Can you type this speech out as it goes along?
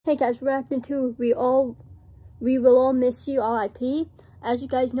Hey guys, reacting to We Will All Miss You, R.I.P. As you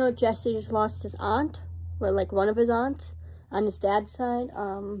guys know, Jesse just lost his aunt, or like one of his aunts, on his dad's side.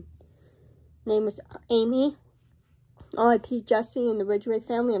 Name was Amy. R.I.P. Jesse and the Ridgway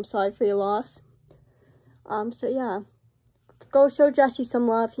family. I'm sorry for your loss. So yeah, go show Jesse some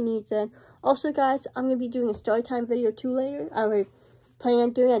love. He needs it. Also, guys, I'm gonna be doing a story time video too later. I already planned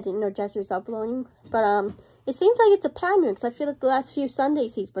on doing it. I didn't know Jesse was uploading, but it seems like it's a pattern because I feel like the last few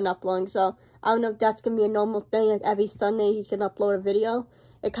Sundays he's been uploading. So I don't know if that's gonna be a normal thing. Like every Sunday he's gonna upload a video.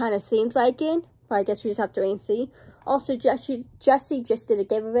 It kind of seems like it, but I guess we just have to wait and see. Also, Jesse just did a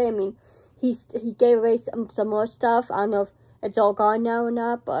giveaway. I mean, he gave away some more stuff. I don't know if it's all gone now or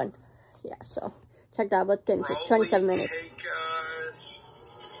not, but yeah. So check that out. Let's get into it. 27 minutes. Gates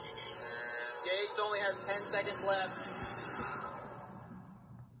only has 10 seconds left.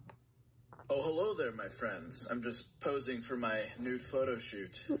 Oh, hello there, my friends. I'm just posing for my nude photo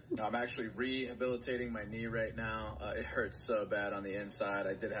shoot. No, I'm actually rehabilitating my knee right now. It hurts so bad on the inside.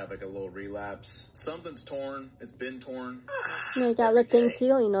 I did have like a little relapse. Something's torn. It's been torn. You gotta let things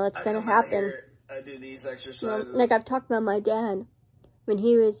heal, you know, it's gonna happen. I do these exercises. You know, like I've talked about my dad. When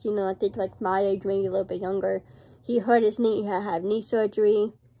he was, you know, I think like my age, maybe a little bit younger, he hurt his knee. He had knee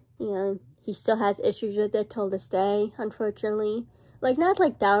surgery. You know, he still has issues with it till this day, unfortunately. Like, not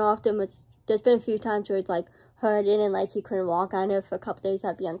like that often, but there's been a few times where it's like hurt it and like he couldn't walk on it for a couple days.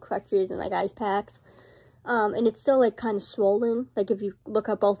 I'd be on crutches and like ice packs. And it's still like kind of swollen. Like if you look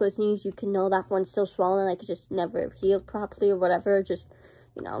at both those knees, you can know that one's still swollen. Like it just never healed properly or whatever. Just,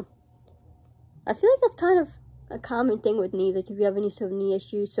 you know, I feel like that's kind of a common thing with knees. Like if you have any sort of knee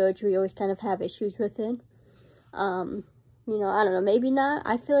issues, surgery, you always kind of have issues with it. You know, I don't know, maybe not.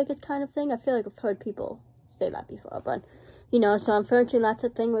 I feel like it's kind of thing. I feel like I've heard people say that before, but you know, so unfortunately that's the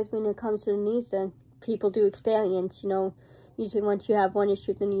thing with when it comes to the knees that people do experience, you know. Usually once you have one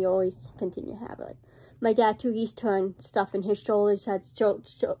issue, then you always continue to have it. Like, my dad too, he's turned stuff in his shoulders, had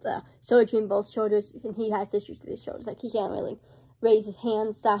surgery in both shoulders, and he has issues with his shoulders. Like he can't really raise his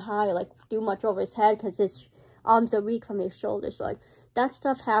hands that high or like do much over his head because his arms are weak from his shoulders. So like that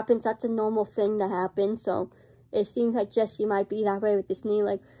stuff happens. That's a normal thing to happen. So it seems like Jesse might be that way with his knee.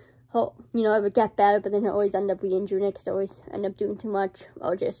 Like, you know, it would get better, but then he'll always end up re-injuring it because I always end up doing too much.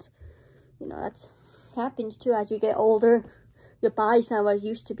 Or just, you know, that's happens too as you get older. Your body's not what it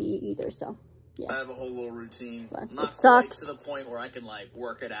used to be either, so. Yeah. I have a whole little routine. Not quite to the point where I can like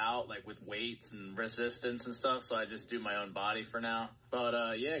work it out like with weights and resistance and stuff, so I just do my own body for now. But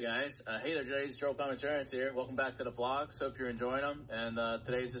yeah, guys, hey there, Jerry's Joe Commentarians here. Welcome back to the vlogs. Hope you're enjoying them. And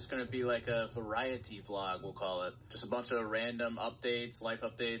today's just gonna be like a variety vlog, we'll call it. Just a bunch of random updates, life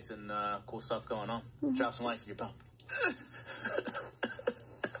updates, and cool stuff going on. Drop some likes if you're pumped.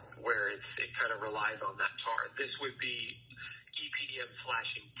 Where it kind of relies on that tar. This would be EPDM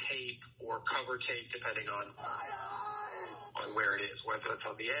flashing tape or cover tape, depending on where it is, whether it's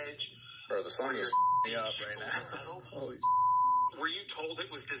on the edge. Bro, the sun is me up right now. Holy Were you told it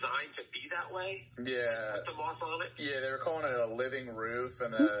was designed to be that way? yeah. With the moss on it? Yeah, they were calling it a living roof,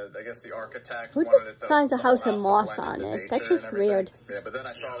 and I guess the architect Who wanted it to signs a house with moss blend on into it? That's nature just and everything. weird. Yeah, but then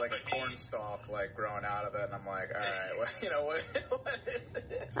I saw like a corn stalk like growing out of it, and I'm like, all right, well, you know what?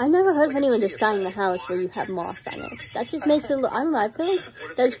 I never heard of anyone designing a house where you have moss on it. That just makes it look, I don't know, I feel like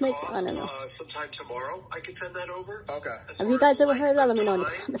that just makes, I don't know. Sometime tomorrow, I can send that over. Okay. Have you guys ever heard of that? Let me know in the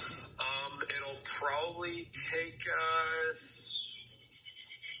comments. It'll probably take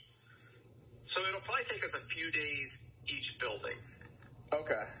us a few days each building.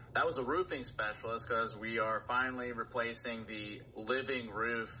 Okay. That was a roofing specialist because we are finally replacing the living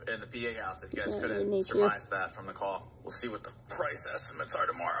roof in the PA house. If you guys couldn't surmise that from the call, we'll see what the price estimates are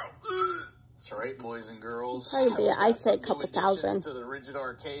tomorrow. That's right, boys and girls. Probably I'd say a couple thousand. To the Rigid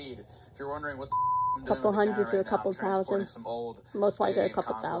Arcade. If you're wondering what a couple hundred to a couple thousand. Most likely a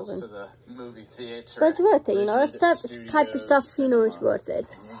couple thousand. To the movie theater. But it's worth it, you know. That type of stuff, you know, is worth it.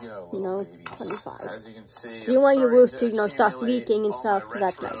 You know, 25. As you can see, you want your roof to, you know, start leaking and stuff,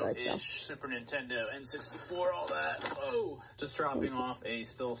 that's not good, so. Super Nintendo, N64, all that. Whoa! Just dropping off a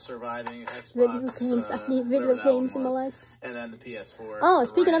still surviving Xbox. Video games. I need video games in my life. And then the PS4. Oh,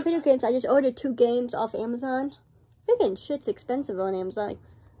 speaking of video games, I just ordered 2 games off Amazon. Freaking shit's expensive on Amazon. Like,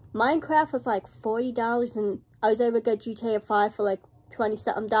 Minecraft was like $40, and I was able to get GTA 5 for like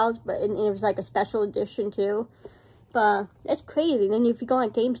 $20-something, but it was like a special edition too. But it's crazy. Then if you go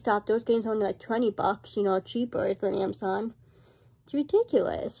on GameStop, those games are only like $20, you know, cheaper than Amazon. It's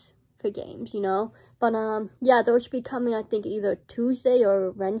ridiculous for games, you know. But yeah, those should be coming, I think, either Tuesday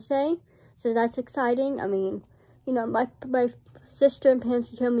or Wednesday. So that's exciting. I mean, you know, my sister and parents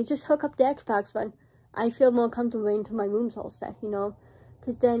tell me just hook up the Xbox One. I feel more comfortable into my room's whole set, you know.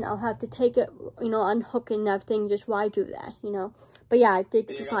 because then I'll have to take it, you know, unhook it and everything. Just why do that, you know? But yeah, I did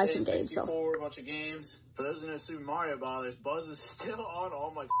buy some games. So a bunch of games. For those who know Super Mario Brothers, Buzz is still on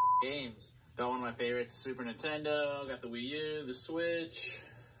all my games. Got one of my favorites, Super Nintendo. Got the Wii U, the Switch.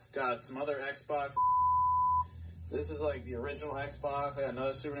 Got some other Xbox. This is like the original Xbox. I got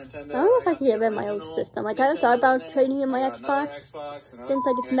another Super Nintendo. I don't know if I can get rid of my old system. Like, I haven't thought about trading in my Xbox. Since,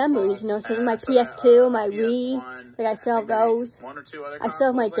 like, it's memories, you know? So my PS2, my Wii, like, I still have those. I still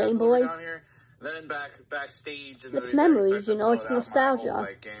have my Game Boy. Then backstage. It's memories, you know? It's nostalgia.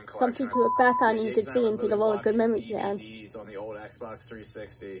 Something to look back on and you can see and think of all the good memories you had. On the old Xbox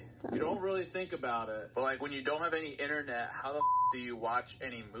 360. You don't really think about it. But, like, when you don't have any internet, how the do you watch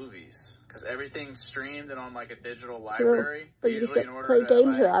any movies? Because everything's streamed and on, like, a digital library. But you can play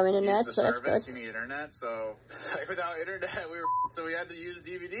games without internet, so that's good. You need internet, so, like, without internet, we had to use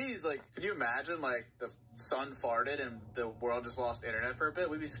DVDs. Like, can you imagine, like, the sun farted and the world just lost internet for a bit?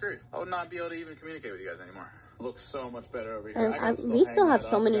 We'd be screwed. I would not be able to even communicate with you guys anymore. Looks so much better over here. And we still have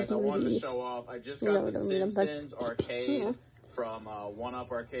so many DVDs. I wanted to show off. I just got the Simpsons arcade from 1UP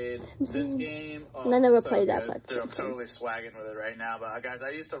Arcade. This game, and I never played that, but dude, I'm totally swagging with it right now. But guys, I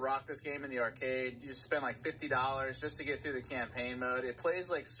used to rock this game in the arcade. You just spend like $50 just to get through the campaign mode. It plays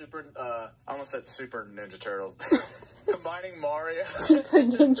like I almost said Super Ninja Turtles. Combining Mario. Super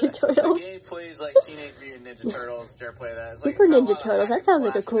Ninja Turtles. The game plays like Teenage Mutant Ninja Turtles. Dare play that. It's Super Ninja Turtles. That sounds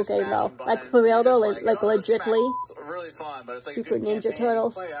like a cool game though. Like for real though, like legitly. It's really fun, but it's like Super Ninja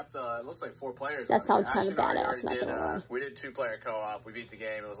Turtles. It looks like 4 players. That sounds kind of badass. Not gonna lie. We did 2-player co-op. We beat the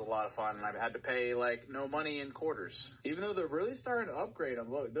game. It was a lot of fun, and I had to pay like no money in quarters. Even though they're really starting to upgrade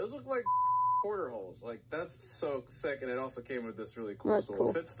them. Look, those look like quarter holes. Like, that's so sick, and it also came with this really cool tool.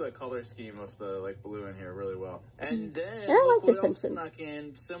 It fits the color scheme of the like blue in here really well. And then I like the Simpsons. Snuck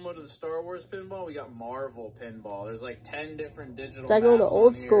in, similar to the Star Wars pinball, we got Marvel pinball. There's like 10 different digital like all the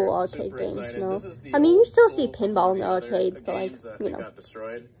old school arcade games, you know. I mean, you still see pinball in the arcades, but like, you know. Got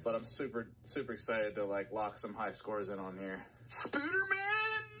destroyed, but I'm super excited to like lock some high scores in on here. Spooderman!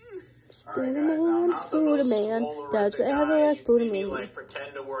 Spooderman, Spooderman, does whatever a Spooderman.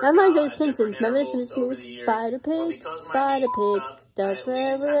 That reminds me of The Simpsons. Remember the Simpsons? Spider Pig, does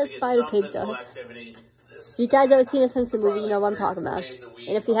whatever a Spider Pig does. If you guys ever seen a Simpsons movie, you know what I'm talking about.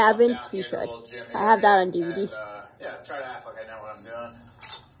 And if you haven't, you should. I have that on DVD. Yeah, try to act like I know what I'm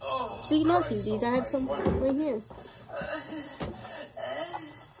doing. Speaking of DVDs, I have some right here.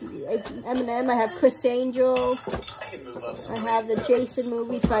 Eminem, I have Chris Angel. I have the Jason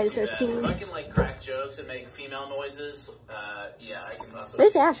movies, Friday the 13th. If I can like crack jokes and make female noises, yeah, I can.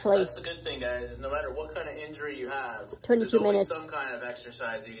 Where's Ashley? That's the good thing, guys, is no matter what kind of injury you have, 22 there's minutes. Some kind of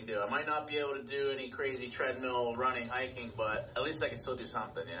exercise you can do. I might not be able to do any crazy treadmill, running, hiking, but at least I can still do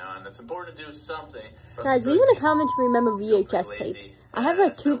something, you know. And it's important to do something. Guys, leave in a comment to remember VHS tapes. I have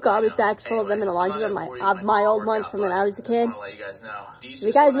like 2 garbage bags full of them in the laundry room. My old ones from when I was a kid. If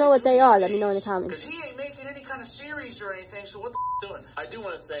you guys know what they are, let me know in the comments. Because he ain't making any kind of series or anything, so what the doing? I do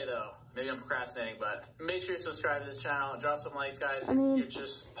want to say, though, maybe I'm procrastinating, but make sure you subscribe to this channel. Drop some likes, guys. I mean, you're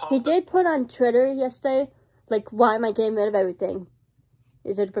just he did put on Twitter yesterday, like, why am I getting rid of everything?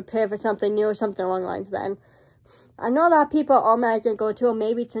 Is it to prepare for something new or something along the lines then? I know a lot of people are automatically going to, oh,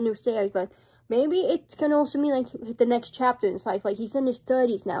 maybe it's a new series, but maybe it can also mean, like, the next chapter in his life. Like, he's in his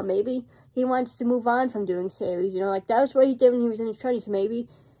 30s now. Maybe he wants to move on from doing series, you know? Like, that was what he did when he was in his 20s. So maybe,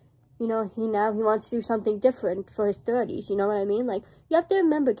 you know, he wants to do something different for his 30s. You know what I mean? Like, you have to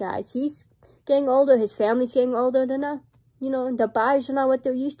remember, guys, he's getting older. His family's getting older. They're not, you know, the bodies are not what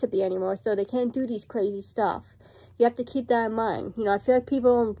they used to be anymore. So they can't do these crazy stuff. You have to keep that in mind. You know, I feel like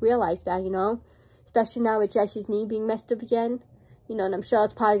people don't realize that, you know? Especially now with Jesse's knee being messed up again. You know, and I'm sure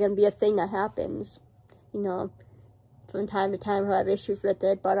it's probably going to be a thing that happens, you know, from time to time. He'll have issues with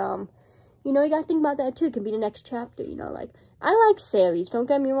it, but, you know, you got to think about that, too. It could be the next chapter, you know, like, I like series, don't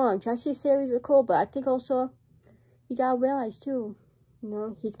get me wrong. Jesse's series are cool, but I think also, you got to realize, too, you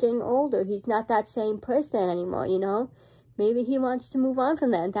know, he's getting older. He's not that same person anymore, you know. Maybe he wants to move on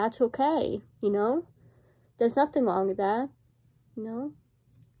from that, and that's okay, you know. There's nothing wrong with that, you know.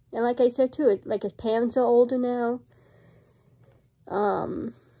 And like I said, too, it's like his parents are older now.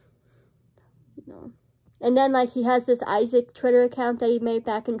 You know, and then like he has this Isaac Twitter account that he made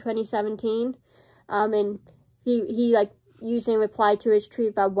back in 2017, and he like using reply to his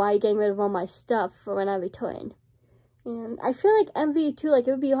tweet about why getting rid of all my stuff for when I return. And I feel like envy too, like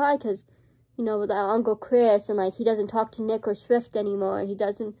it would be hard because, you know, with our Uncle Chris, and like he doesn't talk to Nick or Swift anymore. He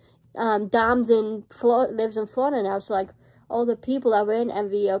doesn't. Dom's lives in Florida now, so like all the people that were in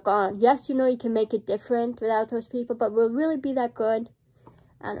envy are gone. Yes, you know, you can make it different without those people, but will it really be that good?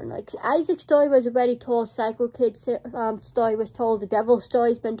 I don't know. Like, Isaac's story was already told. Psycho Kid's story was told. The Devil's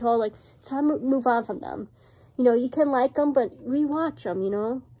story's been told. Like, it's time to move on from them. You know, you can like them, but rewatch them, you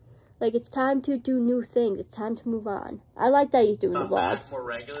know? Like, it's time to do new things. It's time to move on. I like that he's doing the vlogs. More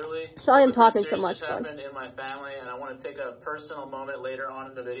regularly. Sorry I'm talking so much. Happened in my family, and I want to take a personal moment later on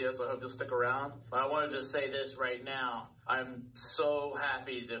in the video, so I hope you'll stick around. But I want to just say this right now. I'm so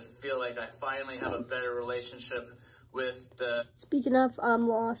happy to feel like I finally have a better relationship with the... Speaking of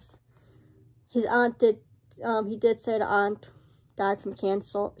loss, his aunt did, he did say the aunt died from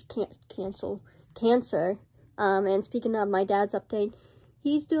cancer. And speaking of my dad's update,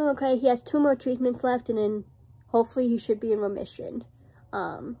 he's doing okay. He has 2 more treatments left, and then hopefully he should be in remission.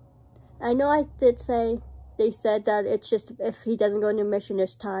 I know I did say, they said that it's just if he doesn't go into remission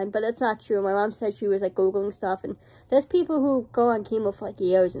this time, but that's not true. My mom said she was like Googling stuff, and there's people who go on chemo for like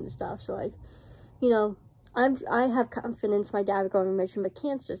years and stuff. So like, you know, I have confidence my dad would go in remission, but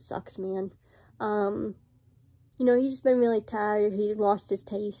cancer sucks, man. You know, he's just been really tired. He lost his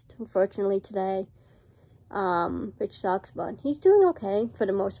taste, unfortunately, today. Which sucks, but he's doing okay for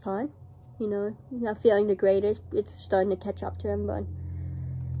the most part. You know, not feeling the greatest. It's starting to catch up to him, but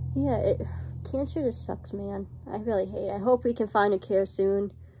yeah, cancer just sucks, man. I really hate it. I hope we can find a cure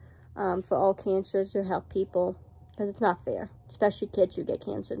soon for all cancers to help people, because it's not fair. Especially kids who get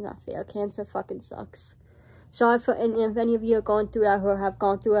cancer. It's not fair. Cancer fucking sucks. Sorry for, and if any of you are going through that or have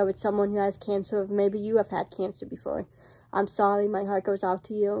gone through it with someone who has cancer, or maybe you have had cancer before, I'm sorry. My heart goes out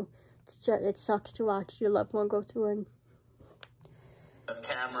to you. It sucks to watch your loved one go through it.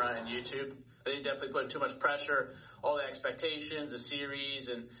 Camera and YouTube, they definitely put too much pressure, all the expectations, the series,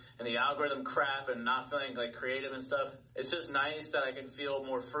 and the algorithm crap, and not feeling like creative and stuff. It's just nice that I can feel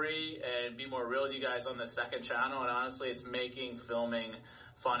more free and be more real with you guys on the second channel, and honestly, it's making filming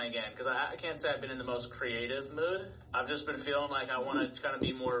fun again, because I can't say I've been in the most creative mood. I've just been feeling like I want to kind of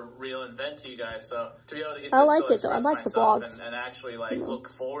be more real and vent to you guys, so to be able to get I like it though. I like the vlogs. And actually like look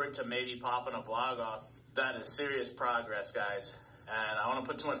forward to maybe popping a vlog off, that is serious progress, guys. And I don't want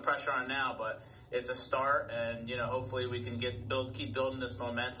to put too much pressure on it now, but it's a start, and you know, hopefully we can keep building this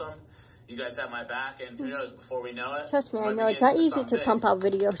momentum. You guys have my back, and who knows, before we know it. Trust me, I know it's not easy to pump out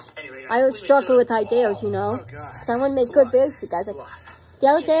videos. Anyway, guys, I always struggle with ideas, you know. So I want to make good videos for you guys. Like, the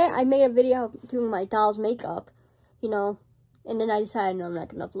other day, I made a video doing my doll's makeup, you know, and then I decided, no, I'm not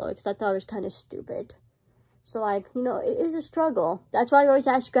going to upload it because I thought it was kind of stupid. So, like, you know, it is a struggle. That's why I always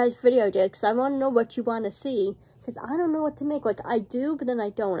ask you guys for video ideas, because I want to know what you want to see. Because I don't know what to make. Like, I do, but then I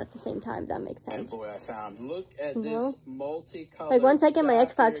don't at the same time, if that makes sense. Boy, I found. Look at this multicolored. Like, once I get my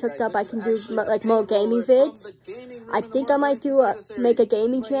Xbox hooked up, I can do, like, more gaming vids. I think I might do make a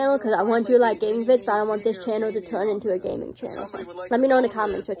gaming channel, because I want to do, like, gaming vids, but I don't want this channel to turn into a gaming channel. So let me know in the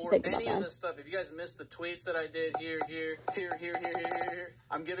comments what you think about that. If you guys missed the tweets that I did here,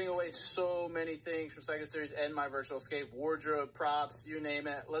 I'm giving away so many things from KCoStreams and my virtual escape, wardrobe, props, you name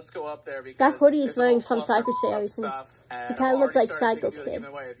it. Let's go up there, because that hoodie is wearing some KCoStreams. He kind of looks like Psycho Kid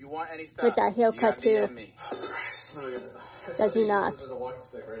with that haircut too. Does he not? This is a walking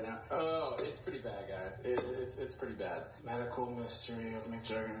stick right now. Oh, it's pretty bad, guys. It's pretty bad. Medical mystery of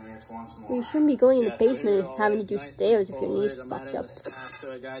McJuggienation once more. You shouldn't be going in the basement and having to do stairs if your knees fucked up.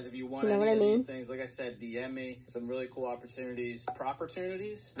 So guys, if you want you know what I mean? Things, like I said, DM me. Some really cool opportunities.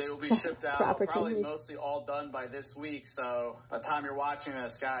 Propertunities. They will be shipped out. Probably mostly all done by this week. So by the time you're watching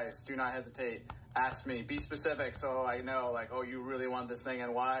this, guys, do not hesitate. Ask me. Be specific so I know, like, oh, you really want this thing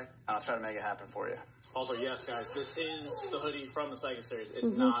and why? And I'll try to make it happen for you. Also, yes, guys, this is the hoodie from the KCoStreams.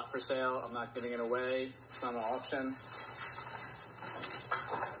 It's not for sale. I'm not giving it away. It's not an auction.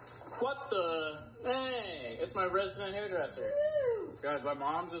 What the? Hey, it's my resident hairdresser. Guys, my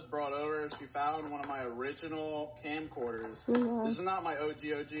mom just brought over, she found one of my original camcorders. This is not my OG.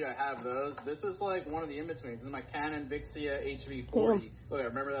 I have those. This is like one of the in-betweens. This is my Canon Vixia HV40. Look, I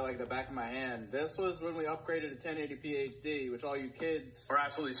remember that like the back of my hand. This was when we upgraded to 1080p HD, which all you kids are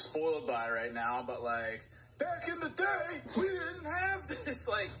absolutely spoiled by right now, but like, back in the day, we didn't have this.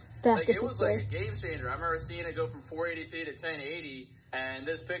 Like it was like a game changer. I remember seeing it go from 480p to 1080, and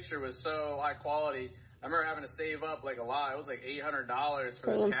this picture was so high quality. I remember having to save up like a lot. It was like $800 for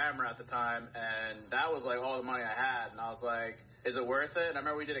this camera at the time, and that was like all the money I had. And I was like, is it worth it? And I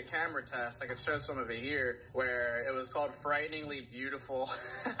remember we did a camera test. I could show some of it here, where it was called Frighteningly Beautiful.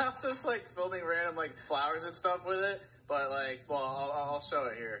 I was just like filming random like flowers and stuff with it. But like, well, I'll show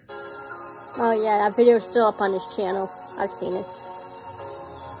it here. Oh yeah, that video is still up on his channel. I've seen it.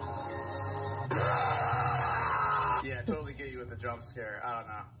 Yeah, totally get you with the jump scare. I don't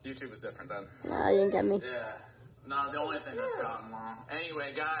know. YouTube was different then. No, you didn't get me. Yeah. No, the only thing that's gone wrong.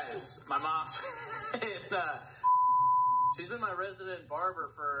 Anyway, guys, my mom's in She's been my resident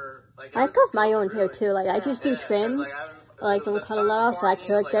barber for like. I cut my own hair too. Like I just do trims. I like don't cut a lot off, so I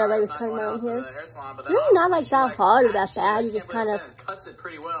could get away with cutting my own hair. It's really not like that hard or that bad. You just kind of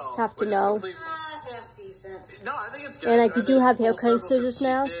have to know. No, I think it's good. And like we do have hair cutting scissors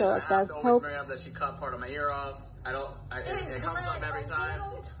now, so like that helps. That she cut part of my ear off. It comes up every time.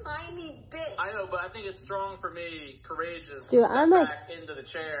 Tiny bit. I know, but I think it's strong for me, courageous. Dude, to step I'm like back into the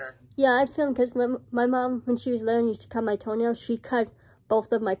chair. Yeah, I feel because my mom, when she was little and used to cut my toenails, she cut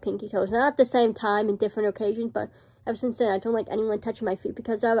both of my pinky toes. Not at the same time in different occasions, but ever since then, I don't like anyone touching my feet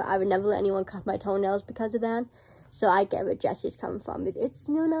because of it. I would never let anyone cut my toenails because of that. So I get where Jesse's coming from. It's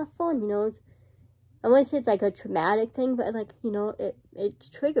not fun, I wouldn't say it's like a traumatic thing, but like, it's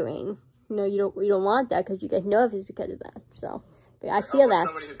triggering. You don't want that because you get nervous because of that. So, but I feel that.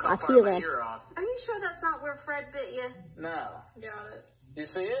 I feel that. Are you sure that's not where Fred bit you? No. Got it. Do you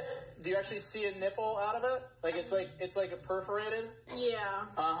see it? Do you actually see a nipple out of it? Like it's like a perforated? Yeah.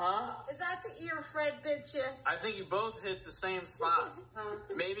 Uh-huh. Is that the ear Fred bit you? I think you both hit the same spot.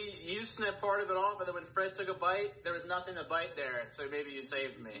 Maybe you snipped part of it off, and then when Fred took a bite, there was nothing to bite there, so maybe you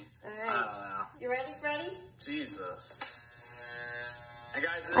saved me. All right. I don't know. You ready, Freddie? Jesus. And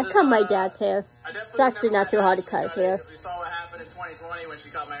guys, I cut my dad's hair. It's actually not too hard to cut hair. We saw what happened in 2020 when she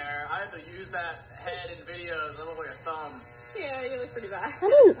cut my hair. I had to use that head in videos. I look like a thumb. Yeah, you look pretty bad.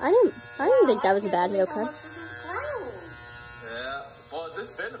 I didn't think that was a bad haircut. Yeah, well,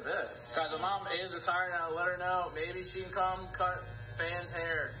 it's been a bit. Guys, my mom is retired now. Let her know. Maybe she can come cut Fan's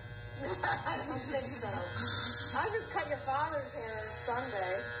hair. I don't think so. I just cut your father's hair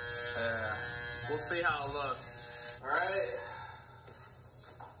Sunday. Yeah, we'll see how it looks. All right,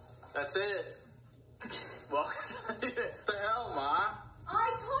 that's it. Well, what the hell, Ma? I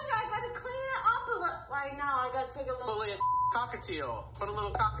told you I gotta clean it up a little. Right now, I gotta take a little. Put like a cockatiel. Put a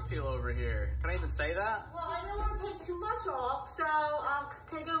little cockatiel over here. Can I even say that? Well, I don't want to take too much off, so I'll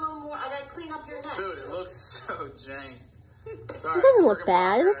take it a little more. I gotta clean up your neck. Dude, it looks so jank. It doesn't look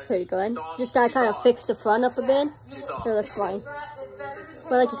bad. It looks pretty good. Just gotta kind of fix the front up a bit. It looks fine.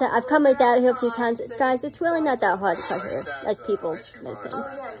 But like I said, I've cut my dad hair a few times. Guys, it's really not that hard to cut hair, as people may think.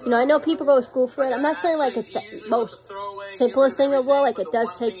 I know people go to school for it. I'm not saying like it's the most simplest thing in the world. Like it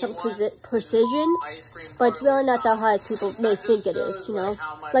does take some precision, but it's really not that hard as people may think it is.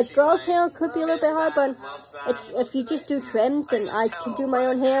 Like girls' hair could be a little bit hard, but if you just do trims, then I can do my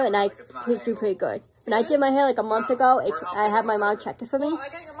own hair and I do pretty good. When I did my hair like a month ago, I had my mom check it for me,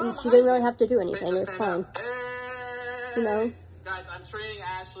 and she didn't really have to do anything. It was fine. Guys, I'm training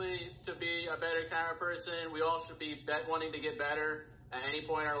Ashley to be a better camera person. We all should be wanting to get better at any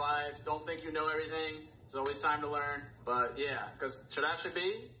point in our lives. Don't think you know everything. There's always time to learn. But yeah, because should Ashley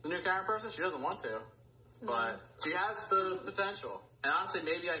be the new camera person? She doesn't want to, but she has the potential. And honestly,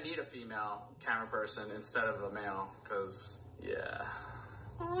 maybe I need a female camera person instead of a male, because yeah.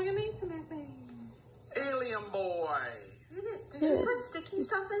 Oh, look at me, Samantha. Alien boy. Did you put sticky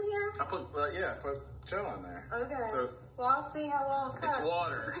stuff in here? I put gel on there. Okay. So, well, I'll see how well it cuts. it's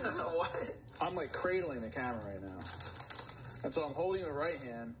water. What? I'm like cradling the camera right now. And so I'm holding the right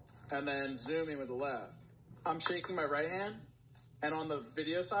hand and then zooming with the left. I'm shaking my right hand, and on the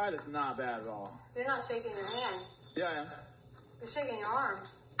video side, it's not bad at all. You're not shaking your hand. Yeah, I am. You're shaking your arm.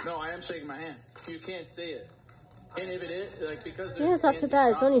 No, I am shaking my hand. You can't see it. And if it is, like, because yeah, it's not too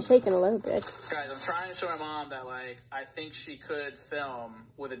bad. It's only shaking a little bit. Guys, I'm trying to show my mom that, like, I think she could film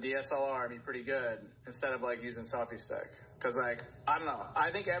with a DSLR and be pretty good instead of, like, using selfie stick. Because, like, I don't know. I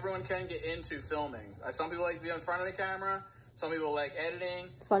think everyone can get into filming. Some people like to be in front of the camera. Some people like editing.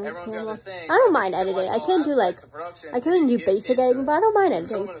 Everyone's got their thing. I don't mind editing. I can't do, like, I couldn't do basic editing, but I don't mind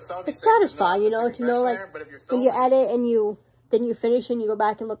editing. It's satisfying, to know, like, when you edit and then you finish and you go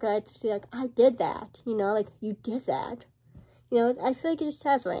back and look at it to see, like, I did that, like, you did that. I feel like it just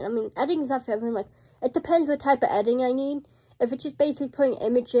satisfying. I mean, editing is not for everyone. Like, it depends what type of editing I need. If it's just basically putting an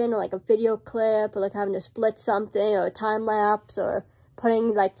image in, or, like, a video clip, or, like, having to split something, or a time-lapse, or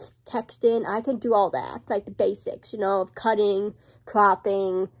putting, like, text in, I can do all that. Like, the basics, of cutting,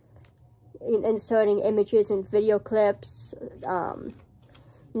 cropping, inserting images in video clips. I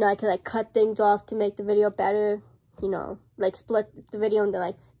can, like, cut things off to make the video better. Like split the video and then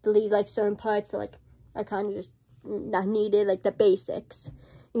like delete like certain parts that like I kind of just not needed, like the basics,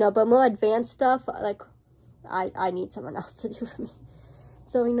 but more advanced stuff like I need someone else to do for me.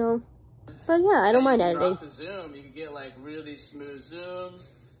 So but yeah, I don't mind editing. The zoom, you can get like really smooth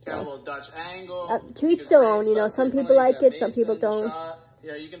zooms, get a little Dutch angle. To each their own, some people like it, some people don't.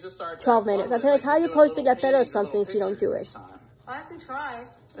 Yeah, you can just start 12 minutes. I feel like how are you supposed to get better at something if you don't do it? I can try.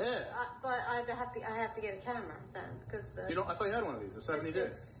 Yeah. But I have to get a camera then, because the. You don't. I thought you had one of these. The 70D.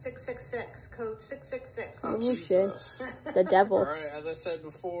 It's 666 code 666. Oh, Jesus. The devil. All right. As I said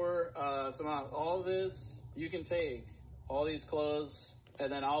before, so now all this you can take all these clothes,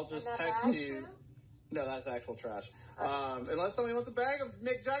 and then I'll just text you. Too? No, that's actual trash. Unless somebody wants a bag of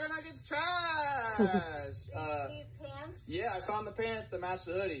McJuggernuggets trash. These pants? Yeah, I found the pants that match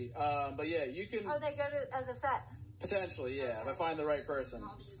the hoodie. But yeah, you can. Oh, they go as a set. Potentially, yeah, if I find the right person.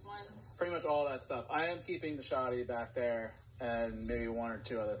 All these ones. Pretty much all that stuff. I am keeping the shoddy back there, and maybe one or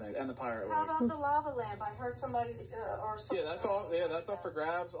two other things, and the pirate How wig. about the lava lamp? I heard somebody or something. Yeah, that's all. Yeah, that's up for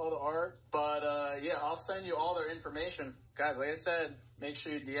grabs. All the art. But yeah, I'll send you all their information, guys. Like I said, make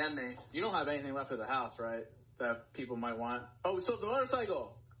sure you DM me. You don't have anything left at the house, right? That people might want. Oh, so the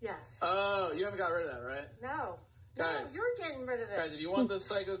motorcycle. Yes. Oh, you haven't got rid of that, right? No. Guys. No, you're getting rid of it. Guys, if you want this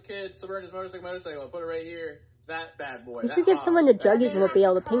Psycho Kid Submergence motorcycle, I'll put it right here. That bad boy. You should give someone the Juggies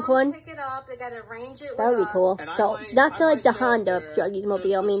mobile, the pink one. Pick it up. They gotta arrange it. That would be cool. Not like the Honda Juggies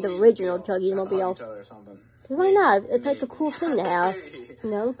mobile. I mean the original Juggies mobile. Why not? It's like a cool thing to have. You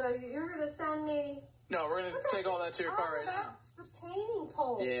know? So you're gonna send me. No, we're gonna take all that to your car right now. That's the painting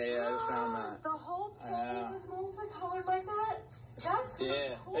pole. Yeah, I just found that. The whole pole was multicolored like that. That's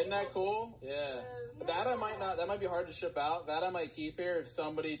cool. Isn't that cool? Yeah. That I might not. That might be hard to ship out. That I might keep here if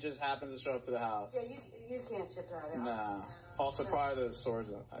somebody just happens to show up to the house. Yeah, you can't ship that out. Nah. Also, probably those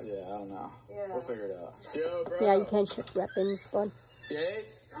swords. Yeah, I don't know. Yeah. We'll figure it out. Yo, bro. Yeah, you can't ship weapons, but.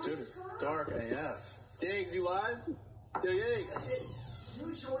 Yates? Dude, it's dark AF. Yates, you live? Yo, Yates.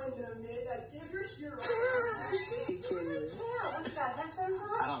 You joined the mid. Give your hero. What's that? Headphones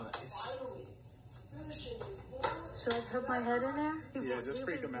on? I don't know. Should I put my head in there? Yeah, just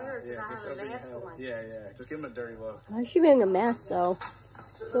freak him out. Yeah, just open your head. Yeah. Just give him a dirty look. Why is she wearing a mask though?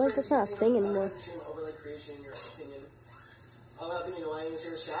 I feel like that's not a thing anymore. Overlay creation, in your opinion. How about the language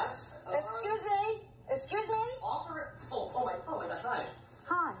in chats? Excuse me? Excuse me? Offer. Oh my God. Hi.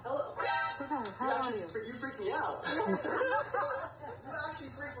 Hi. Hello. How are you? You freaked me out. You actually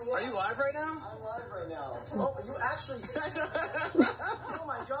freaked me out. Are you live right now? I'm live right now. Oh, you actually. Oh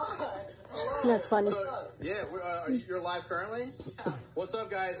my God. Hello. That's funny. So, yeah, you're live currently? Yeah. What's up,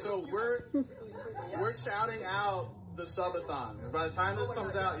 guys? So we're shouting out the subathon. Because by the time this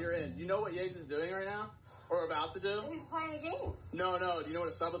comes out, you're in. You know what Yates is doing right now? Or about to do? He's playing a game. No. Do you know what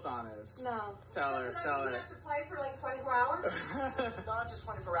a subathon is? No. Tell her. You have to play for like 24 hours? Not just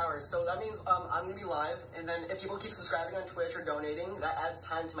 24 hours. So that means I'm going to be live. And then if people keep subscribing on Twitch or donating, that adds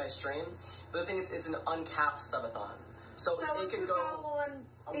time to my stream. But the thing is, it's an uncapped subathon. So it can go on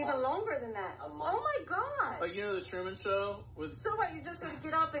even longer than that. A month. Oh my God. Like, you know the Truman Show? So what, you're just going to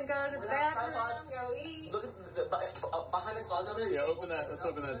get up and go to the bathroom, go eat? Look at behind the closet over there. Yeah, open that. Let's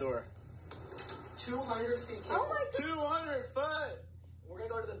open that door. 200 feet cable. Oh my God. 200 foot! We're going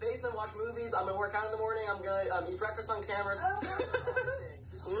to go to the basement, watch movies. I'm going to work out in the morning. I'm going to eat breakfast on cameras.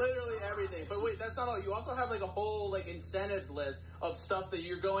 Literally everything. But wait, that's not all. You also have like a whole like incentives list of stuff that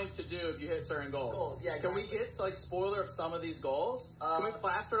you're going to do if you hit certain goals. Yeah, exactly. Can we get like spoiler of some of these goals? Can we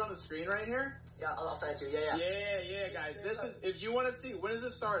plaster it on the screen right here? Yeah, I'll send it to you. Yeah, guys. This is, if you want to see, when is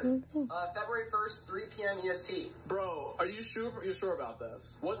this started? February 1st, 3 p.m. EST. Bro, are you sure? You're sure about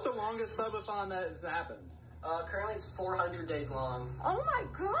this? What's the longest subathon that has happened? Currently it's 400 days long. Oh my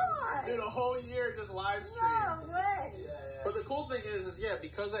God. Dude, a whole year just live stream. No way. Yeah. But the cool thing is yeah,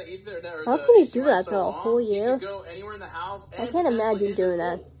 because I eat there. How can you do that for a whole year? You can go anywhere in the house. I can't imagine doing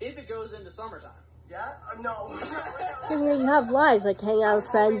that. If it goes into summertime. Yeah? No. I mean, you have lives, like hang out with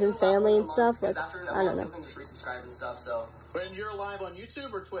friends and family and stuff. Like, I don't know. People can just resubscribe and stuff, so. When you're live on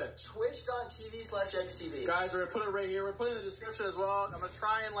YouTube or Twitch? Twitch.tv/XTV. Guys, we're going to put it right here. We're putting it in the description as well. I'm going to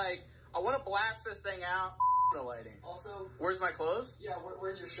try and I want to blast this thing out. The lighting. Also, where's my clothes? Yeah,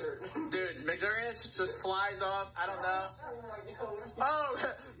 where's your shirt? Dude, McJuggernuggets just flies off. I don't know. Oh,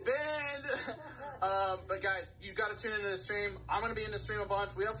 banned. But guys, you got to tune into the stream. I'm gonna be in the stream a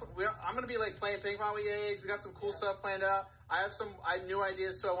bunch. I'm gonna be like playing ping pong with Yates. We got some cool stuff planned out. I have some new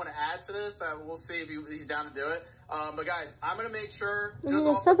ideas, so I want to add to this. That we'll see if he's down to do it. But guys, I'm gonna make sure. It's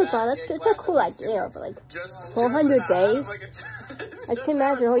a cool idea, but like 400 days. I just can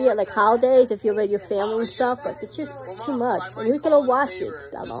imagine, like holidays if you're with your family and stuff. Like it's just too much. And who's gonna watch it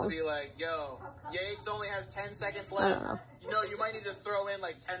that long? Just to be like, yo, Yates only has 10 seconds left. You might need to throw in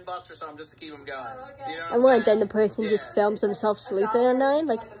like $10 or something just to keep him going. You know what and then the person just films themselves sleeping at night.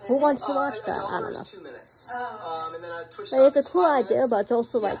 Like, who wants to watch that? I don't know. 2 minutes. And then Twitch. Like, it's a cool idea, but it's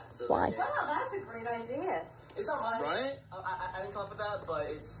also like, why? Wow, that's a great idea. It's not mine. Right? I didn't come up with that, but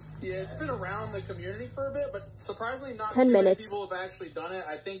it's... Yeah, it's been around the community for a bit, but surprisingly not 10 too many minutes. people have actually done it.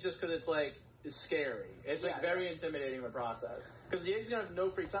 I think just because it's like, scary. It's like very intimidating of a process. Because the eggs gonna have no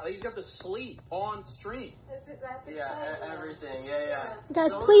free time. Like, you have to sleep on stream. Everything. Yeah.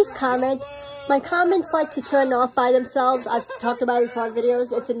 Guys, please comment. My comments like to turn off by themselves. I've talked about it before in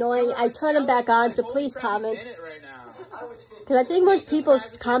videos. It's annoying. I turn them back on, so please comment. Because I think most people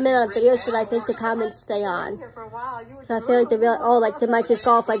comment on videos, but I think the comments stay on. So I feel like they might just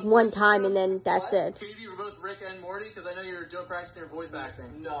go off like one time and then that's it. Can you be both Rick and Morty? Because I know you're practicing your voice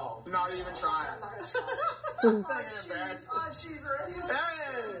acting. No. Not even trying. She's ready.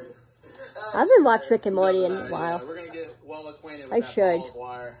 Hey! I haven't watched Rick and Morty in a while. We're going to get well acquainted with I that should. ball of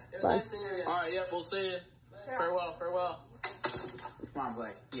wire. But Alright, yep, we'll see you. Farewell. Mom's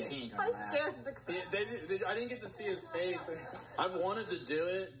like, yeah, he ain't gonna last. I didn't get to see his face. I've wanted to do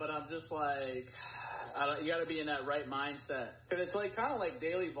it, but I'm just like, you gotta be in that right mindset. Cause it's like kind of like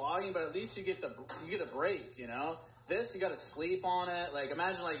daily vlogging, but at least you get a break, you know? This, you gotta sleep on it. Like,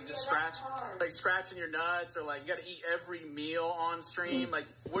 imagine like just scratching your nuts, or like you gotta eat every meal on stream. Like,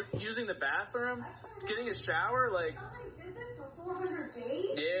 we're using the bathroom, getting a shower, like. Did this for 400 days?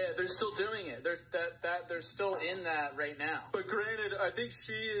 Yeah, they're still doing it. They're still in that right now. But granted, I think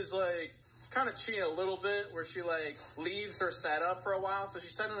she is like kind of cheating a little bit, where she like leaves her setup for a while, so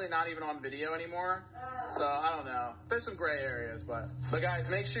she's technically not even on video anymore. So I don't know. There's some gray areas, but guys,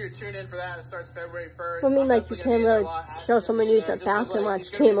 make sure you tune in for that. It starts February 1st. I mean, like, you can't really show someone use their bathroom on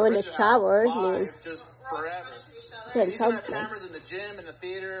stream or in the shower. I mean, just forever. Getting He's gonna have comfortable. cameras in the gym, in the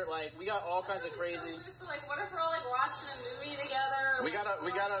theater. Like, we got all kinds of crazy. So, like, what if we're all like watching a movie together? We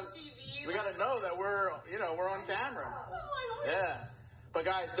gotta know that we're on camera. Yeah. But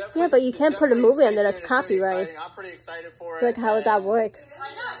guys, definitely. Yeah, but you can't put a movie on there that's copyrighted. I'm pretty excited for it. Like, how would that work?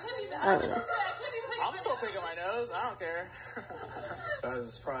 I know, I'm still picking my nose. I don't care. Guys,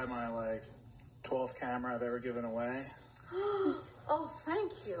 this is probably my like 12th camera I've ever given away. Oh,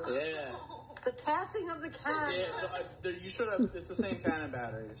 thank you. Yeah. The passing of the camera. Yeah. So you should have. It's the same Canon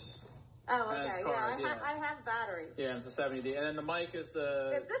batteries. Oh, okay. I have battery. Yeah, it's a 70D, and then the mic is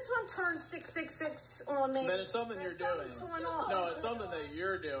the. If this one turns 666 on me, then it's something you're doing. No, it's something that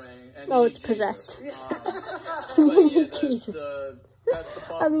you're doing. And Oh, it's possessed. Jesus. That's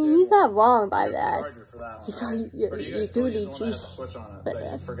the I mean, he's not wrong by that. Charger for that one, right? You do need Jesus. Switch on it.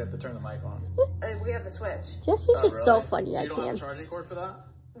 Like, you forget to turn the mic on. We have the switch. Jesse's just so funny. So I you don't have a can't. charging cord for that?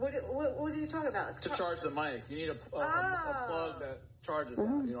 What are you talking about? To charge the mic, you need a plug that charges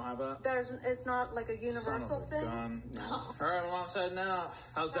that. You don't have that? It's not like a universal thing? No. All right, my mom's heading out.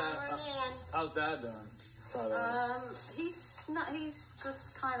 How's Dad doing? He's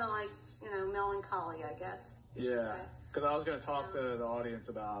just kind of like, melancholy, I guess. Yeah. Because I was going to talk to the audience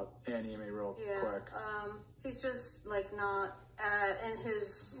about Annie real quick. He's just like not in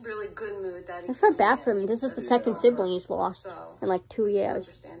his really good mood that I felt bad for him. This is the second sibling he's lost in like 2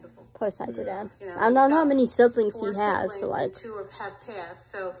 years. Poor psycho dad. I don't know how many siblings he has. So like, 2 have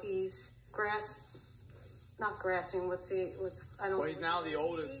passed. So he's not grasping. Well, he's now the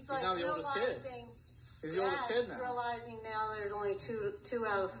oldest. He's now the oldest kid. He's the oldest kid now. Realizing now there's only two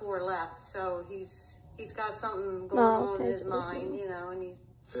out of 4 left. So he's got something going on in his mind, and he.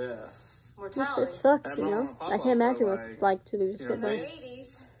 Yeah. Mortality. It sucks, I can't imagine what it's like to lose a sibling.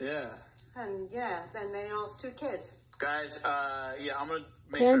 80s. Yeah. And then they lost 2 kids. Guys, I'm gonna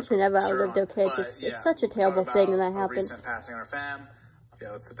make Parents sure should never outlive their kids. It's such a terrible thing when that happens. Recent passing in our fam.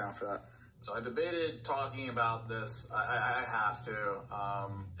 Yeah, let's sit down for that. So I debated talking about this. I have to.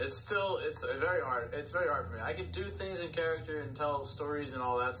 It's very hard. It's very hard for me. I can do things in character and tell stories and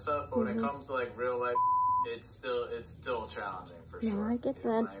all that stuff, but when it comes to like real life, it's still challenging for sure. I get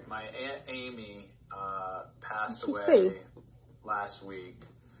that. My Aunt Amy passed She's away pretty. last week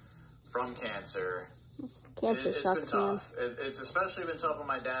from cancer. Cancer It's sucks, been man. tough. It's especially been tough on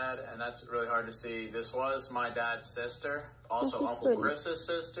my dad, and that's really hard to see. This was my dad's sister, also she's Uncle pretty. Chris's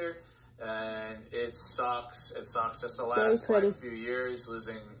sister, and it sucks. It sucks just the last few years,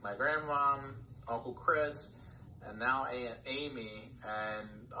 losing my grandmom, Uncle Chris, and now Aunt Amy, and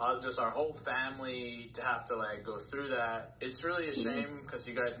just our whole family to have to like go through that. It's really a shame because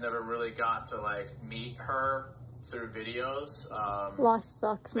you guys never really got to like meet her through videos. Loss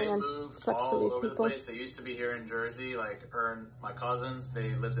sucks, They man. moved Sucks to all lose over the people. place. They used to be here in Jersey, like her and my cousins.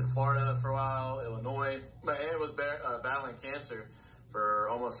 They lived in Florida for a while, Illinois. My aunt was battling cancer for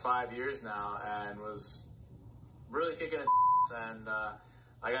almost 5 years now and was really kicking it. And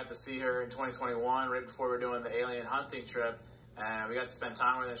I got to see her in 2021, right before we were doing the alien hunting trip. And we got to spend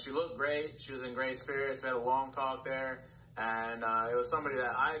time with her. She looked great. She was in great spirits. We had a long talk there. And it was somebody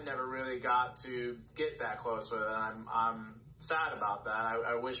that I never really got to get that close with. And I'm sad about that.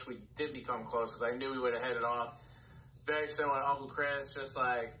 I wish we did become close because I knew we would have hit it off. Very similar to Uncle Chris, just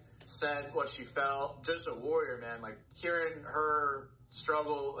like said what she felt. Just a warrior, man. Like, hearing her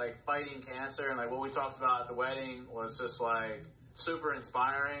struggle, like, fighting cancer, and, like, what we talked about at the wedding was just, like, super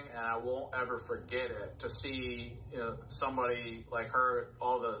inspiring, and I won't ever forget it. To see, you know, somebody like her,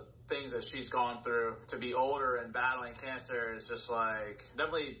 all the things that she's gone through, to be older and battling cancer is just like,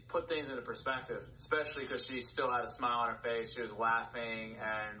 definitely put things into perspective, especially because she still had a smile on her face. She was laughing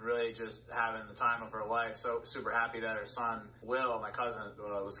and really just having the time of her life. So super happy that her son, Will, my cousin,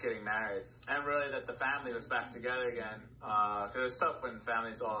 was getting married, and really that the family was back together again, because it's tough when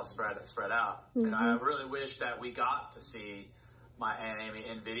families all spread out. And I really wish that we got to see my Aunt Amy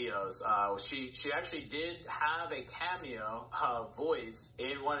in videos. She actually did have a cameo voice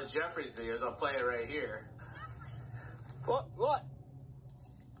in one of Jeffrey's videos. I'll play it right here. What?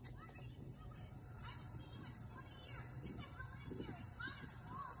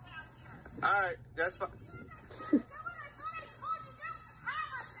 Alright, that's fine.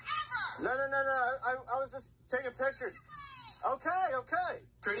 No. I was just taking pictures. Okay.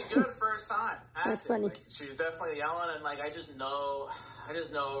 Pretty good first time. That's funny. Like, she's definitely yelling, and like I just know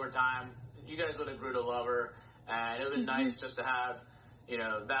over time you guys would have grew to love her, and it would have been nice just to have, you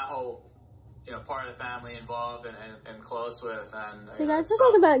know, that whole, you know, part of the family involved and close with. And so guys, let's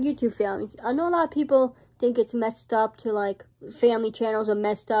talk about YouTube families. I know a lot of people think it's messed up to, like, family channels are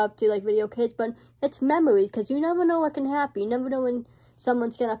messed up to, like, video kids, but it's memories, because you never know what can happen. You never know when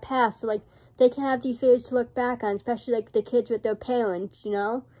someone's gonna pass. So, like, they can have these videos to look back on, especially, like, the kids with their parents, you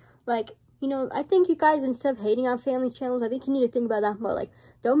know? Like, you know, I think you guys, instead of hating on family channels, I think you need to think about that more. Like,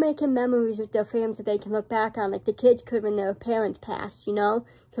 they're making memories with their families that they can look back on. Like, the kids could, when their parents pass, you know,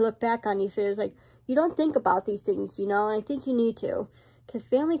 can look back on these videos. Like, you don't think about these things, you know, and I think you need to. Because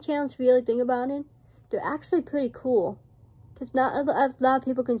family channels, if you really think about it, they're actually pretty cool. Because not a lot of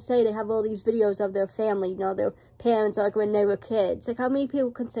people can say they have all these videos of their family, you know, their parents, like, when they were kids. Like, how many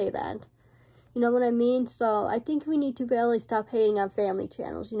people can say that? You know what I mean? So I think we need to really stop hating on family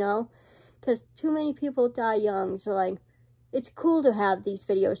channels, you know? Because too many people die young. So, like, it's cool to have these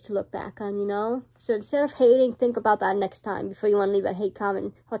videos to look back on, you know? So instead of hating, think about that next time before you want to leave a hate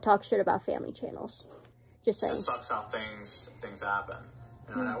comment or talk shit about family channels. Just saying. It sucks how things happen.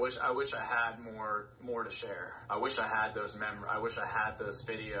 You know, and I wish I had more to share. I wish I had those I wish I had those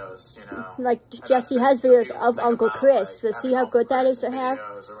videos, you know. Like Jesse has videos of Uncle Chris. Like, see how good that is to have?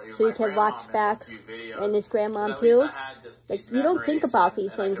 So you can watch back, and his grandma too. Like, you don't think about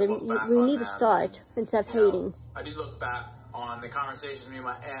these things, and we need to start instead of hating. I did look back on the conversations me and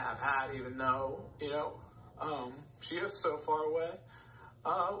my aunt have had, even though, you know, she is so far away.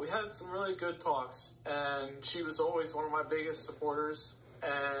 We had some really good talks, and she was always one of my biggest supporters.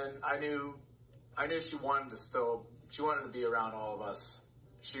 And I knew she wanted to be around all of us.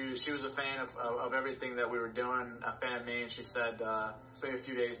 She was a fan of everything that we were doing, a fan of me, and she said, maybe a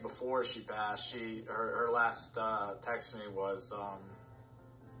few days before she passed, her last text to me was,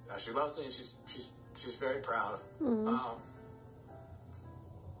 she loves me, and she's very proud.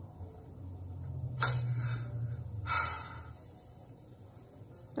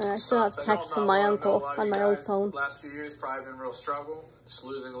 I still have texts from my uncle on my old phone. The last few years probably been real struggle, just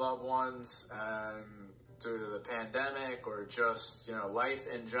losing loved ones, and due to the pandemic or just, you know, life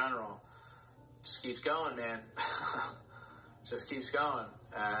in general. Just keeps going, man. Just keeps going,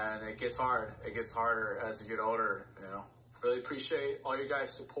 and it gets hard. It gets harder as you get older, you know. Really appreciate all you guys'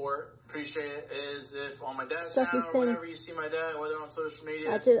 support. Appreciate it is if on my dad's channel, whenever you see my dad, whether on social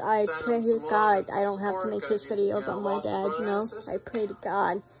media, I pray to God I don't have to make this video about my dad, you know. I pray to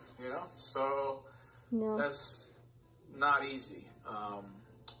God. You know, so that's not easy.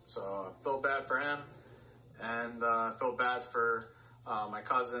 So I feel bad for him, and I feel bad for my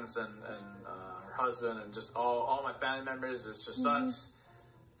cousins and her husband and just all my family members. It just sucks.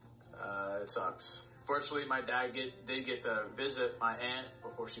 It sucks. Fortunately, my dad did get to visit my aunt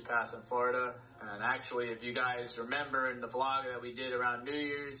before she passed in Florida. And actually, if you guys remember in the vlog that we did around New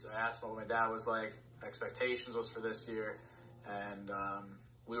Year's, I asked what my dad was like, expectations was for this year. And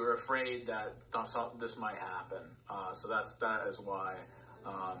we were afraid that this might happen. So that is why.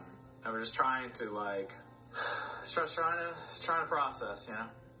 And we're just trying to, like, trying to process, you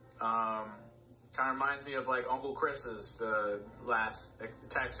know. Kind of reminds me of, like, Uncle Chris's, the last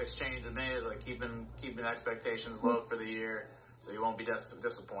text exchange with me is, like, keeping expectations low for the year so you won't be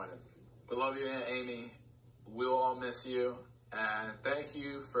disappointed. We love you, Aunt Amy. We'll all miss you. And thank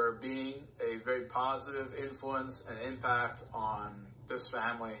you for being a very positive influence and impact on this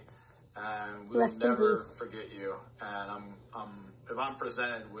family. And we will never forget you. And if I'm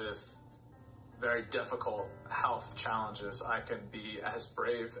presented with very difficult health challenges, I can be as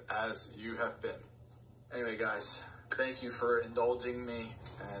brave as you have been. Anyway, guys, thank you for indulging me,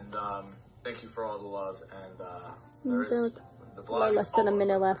 and thank you for all the love. And there is the vlog. Less than a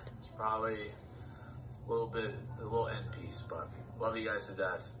minute left. It's probably a little end piece, but love you guys to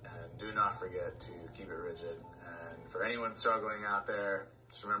death, and do not forget to keep it rigid. And for anyone struggling out there,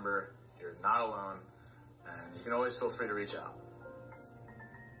 just remember you're not alone, and you can always feel free to reach out.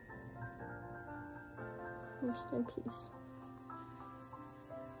 Rest in peace.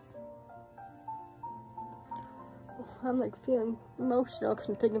 I'm like feeling emotional because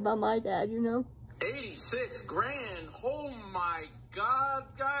I'm thinking about my dad, you know? 86 grand. Oh my God,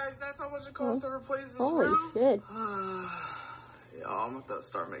 guys, that's how much it costs to replace this Holy roof? shit. Yeah, I'm going to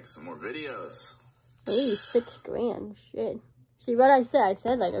start making some more videos. 86 grand, shit. See what I said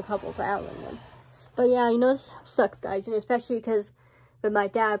like a couple thousand. But yeah, you know, this sucks, guys, you know, especially because with my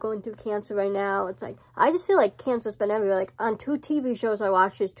dad going through cancer right now, it's like, I just feel like cancer's been everywhere. Like, on 2 TV shows I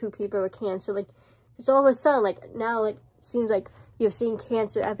watched, there's 2 people with cancer. Like, it's all of a sudden, like, now, like, it seems like you're seeing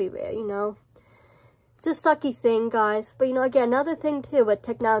cancer everywhere, you know? It's a sucky thing, guys. But, you know, again, another thing, too, with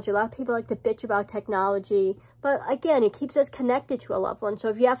technology. A lot of people like to bitch about technology. But, again, it keeps us connected to a loved one. So,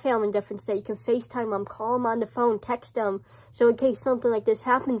 if you have family in different states, you can FaceTime them, call them on the phone, text them. So, in case something like this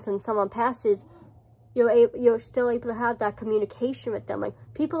happens and someone passes, you're still able to have that communication with them. Like,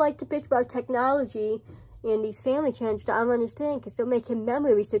 people like to bitch about technology and these family channels. I don't understand, because they're making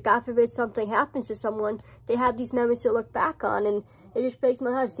memories. So God forbid something happens to someone, they have these memories to look back on, and it just breaks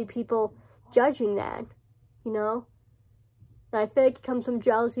my heart to see people judging that, you know? And I feel like it comes from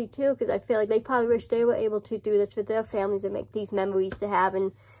jealousy too, because I feel like they probably wish they were able to do this with their families and make these memories to have,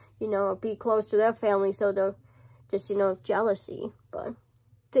 and, you know, be close to their family, so they're just, you know, jealousy. But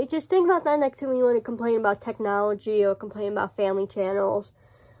just think about that next time you want to complain about technology or complain about family channels.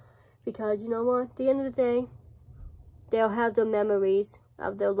 Because, you know what, at the end of the day, they'll have the memories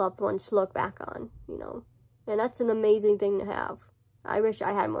of their loved ones to look back on, you know. And that's an amazing thing to have. I wish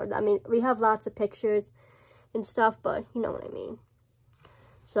I had more. I mean, we have lots of pictures and stuff, but you know what I mean.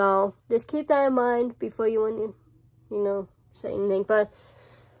 So, just keep that in mind before you want to, you know, say anything. But,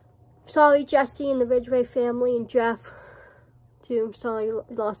 sorry, Jesse and the Ridgway family, and Jeff, too. I'm sorry you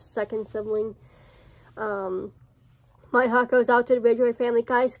lost a second sibling. My heart goes out to the Ridgway family.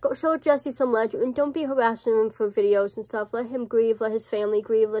 Guys, go show Jesse some love, and don't be harassing him for videos and stuff. Let him grieve, let his family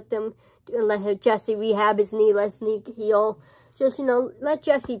grieve, let Jesse rehab his knee, let his knee heal. Just, you know, let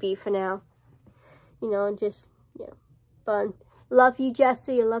Jesse be for now. You know, and just, yeah. But, love you,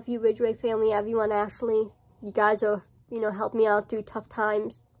 Jesse. I love you, Ridgway family. Everyone, Ashley. You guys are, you know, help me out through tough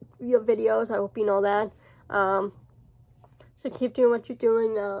times. Your videos, I hope you know that. So keep doing what you're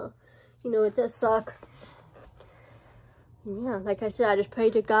doing. You know, it does suck. Yeah, like I said, I just pray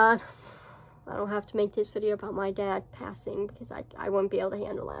to God I don't have to make this video about my dad passing, because I wouldn't be able to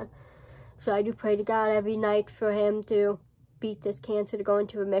handle that. So I do pray to God every night for him to beat this cancer, to go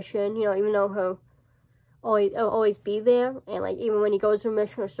into remission, you know, even though he'll always be there. And, like, even when he goes to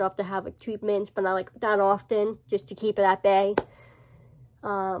remission, he'll still have to have, like, treatments, but not, like, that often, just to keep it at bay.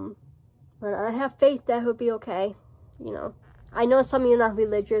 But I have faith that he'll be okay, you know. I know some of you are not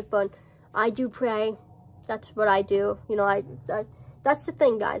religious, but I do pray. That's what I do. You know, that's the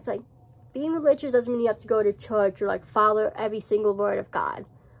thing, guys. Like, being religious doesn't mean you have to go to church or, like, follow every single word of God.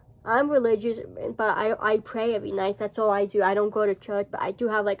 I'm religious, but I pray every night. That's all I do. I don't go to church, but I do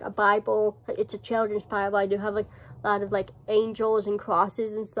have, like, a Bible. It's a children's Bible. I do have, like, a lot of, like, angels and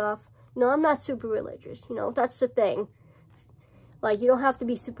crosses and stuff. You know, I'm not super religious. You know, that's the thing. Like, you don't have to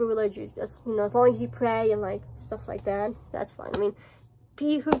be super religious. Just, you know, as long as you pray and, like, stuff like that, that's fine. I mean,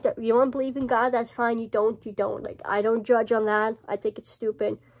 you don't believe in God, that's fine. You don't. Like, I don't judge on that. I think it's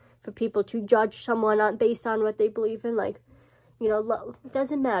stupid for people to judge someone based on what they believe in. Like, you know, it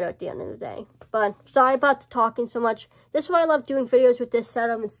doesn't matter at the end of the day. But sorry about the talking so much. This is why I love doing videos with this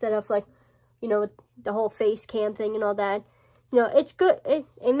setup instead of, like, you know, with the whole face cam thing and all that. You know, it's good. It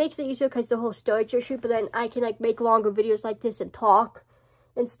makes it easier because the whole storage issue. But then I can, like, make longer videos like this and talk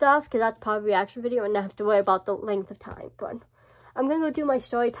and stuff, because that's part of a reaction video and not have to worry about the length of time. But I'm going to go do my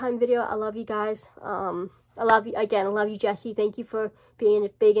story time video. I love you guys. I love you. Again, I love you, Jesse. Thank you for being a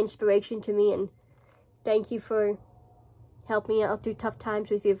big inspiration to me. And thank you for helping me out through tough times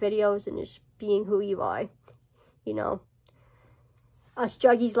with your videos and just being who you are. You know, us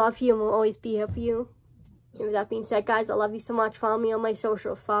Juggies love you and we'll always be here for you. And with that being said, guys, I love you so much. Follow me on my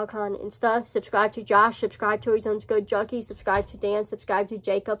socials. Follow on Insta. Subscribe to Josh. Subscribe to Horizon's Good Juggies. Subscribe to Dan. Subscribe to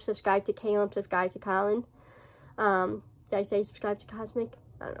Jacob. Subscribe to Caleb. Subscribe to Colin. Did I say subscribe to Cosmic?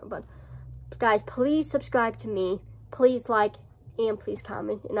 I don't know, but guys, please subscribe to me. Please like and please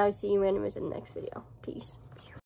comment. And I'll see you randomers in the next video. Peace.